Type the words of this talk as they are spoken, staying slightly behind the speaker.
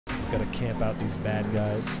Gotta camp out these bad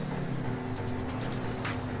guys.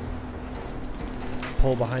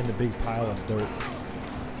 Pull behind the big pile of dirt.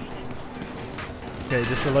 Okay,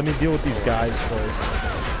 just let me deal with these guys first.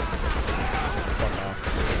 Fuck off.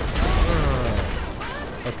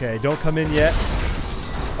 Okay, don't come in yet.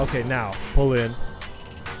 Okay, now, pull in.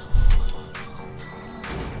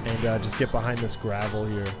 And just get behind this gravel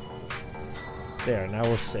here. There, now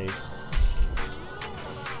we're safe.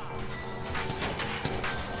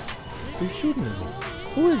 Who's shooting at me?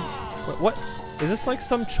 Who is... What? Is this like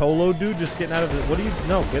some cholo dude just getting out of the... What do you...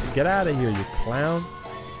 No, get out of here, you clown.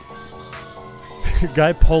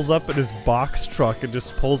 Guy pulls up in his box truck and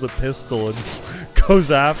just pulls a pistol and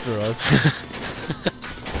goes after us.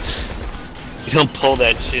 You don't pull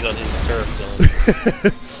that shit on his turf,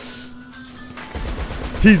 Dylan.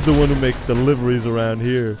 He's the one who makes deliveries around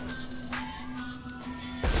here.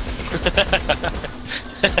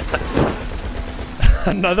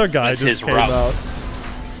 Another guy just came out.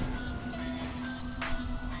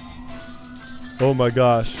 Oh my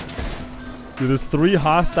gosh. Dude, there's 3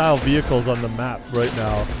 hostile vehicles on the map right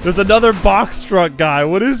now. There's another box truck guy.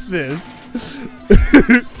 What is this?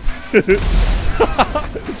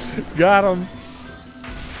 Got him.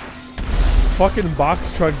 Fucking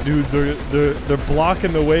box truck dudes are they're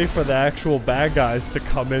blocking the way for the actual bad guys to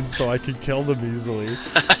come in so I can kill them easily.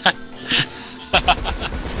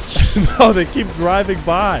 No, they keep driving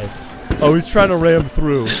by. Oh, he's trying to ram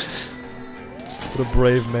through. What a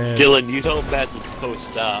brave man. Dylan, you don't mess with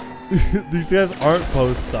post-stop. These guys aren't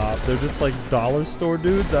post-stop. They're just like dollar store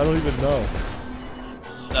dudes. I don't even know.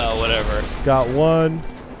 Oh, whatever. Got one.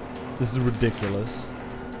 This is ridiculous.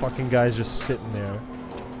 Fucking guy's just sitting there.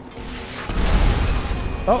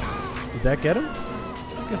 Oh, did that get him?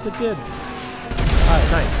 I guess it did.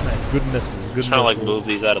 Alright, nice. Good missiles. Good missiles. Trying to like move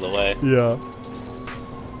these out of the way. Yeah.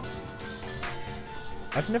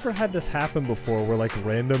 I've never had this happen before where like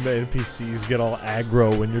random NPCs get all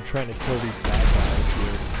aggro when you're trying to kill these bad guys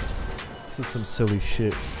here. This is some silly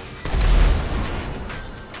shit.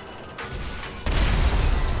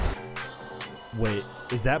 Wait,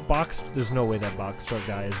 is that box... There's no way that box truck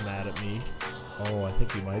guy is mad at me. Oh, I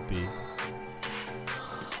think he might be.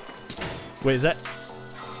 Wait, is that...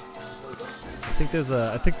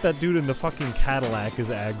 I think that dude in the fucking Cadillac is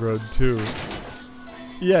aggroed too.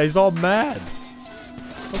 Yeah, he's all mad.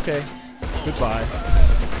 Okay. Goodbye.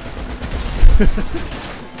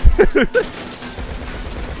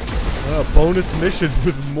 Bonus mission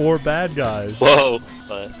with more bad guys. Whoa,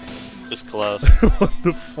 but just close. What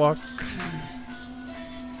the fuck?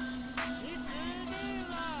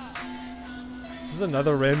 This is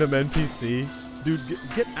another random NPC. Dude,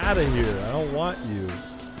 get out of here. I don't want you.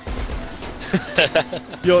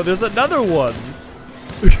 Yo, there's another one.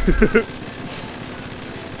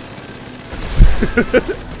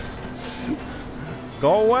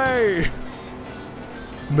 Go away!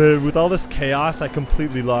 Man, with all this chaos, I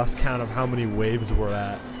completely lost count of how many waves we're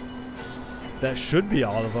at. That should be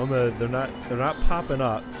all of them. They're not popping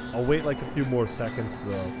up. I'll wait like a few more seconds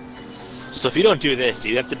though. So if you don't do this,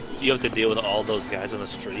 you have to deal with all those guys on the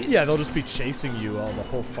street? Yeah, they'll just be chasing you all the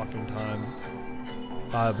whole fucking time.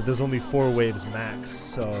 But there's only 4 waves max,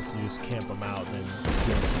 so if you just camp them out, then you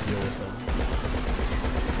don't have to deal with them.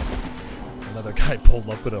 Another guy pulled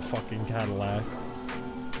up in a fucking Cadillac.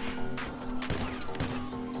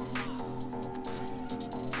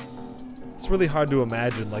 It's really hard to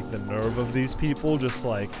imagine, like, the nerve of these people just,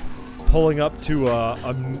 like, pulling up to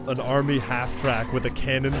an army half-track with a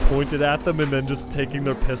cannon pointed at them and then just taking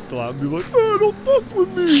their pistol out and be like, oh, don't fuck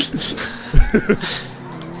with me!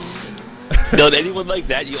 No, anyone like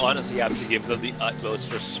that, you honestly have to give them the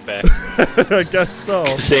utmost respect. I guess so.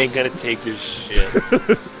 They ain't gonna take this shit.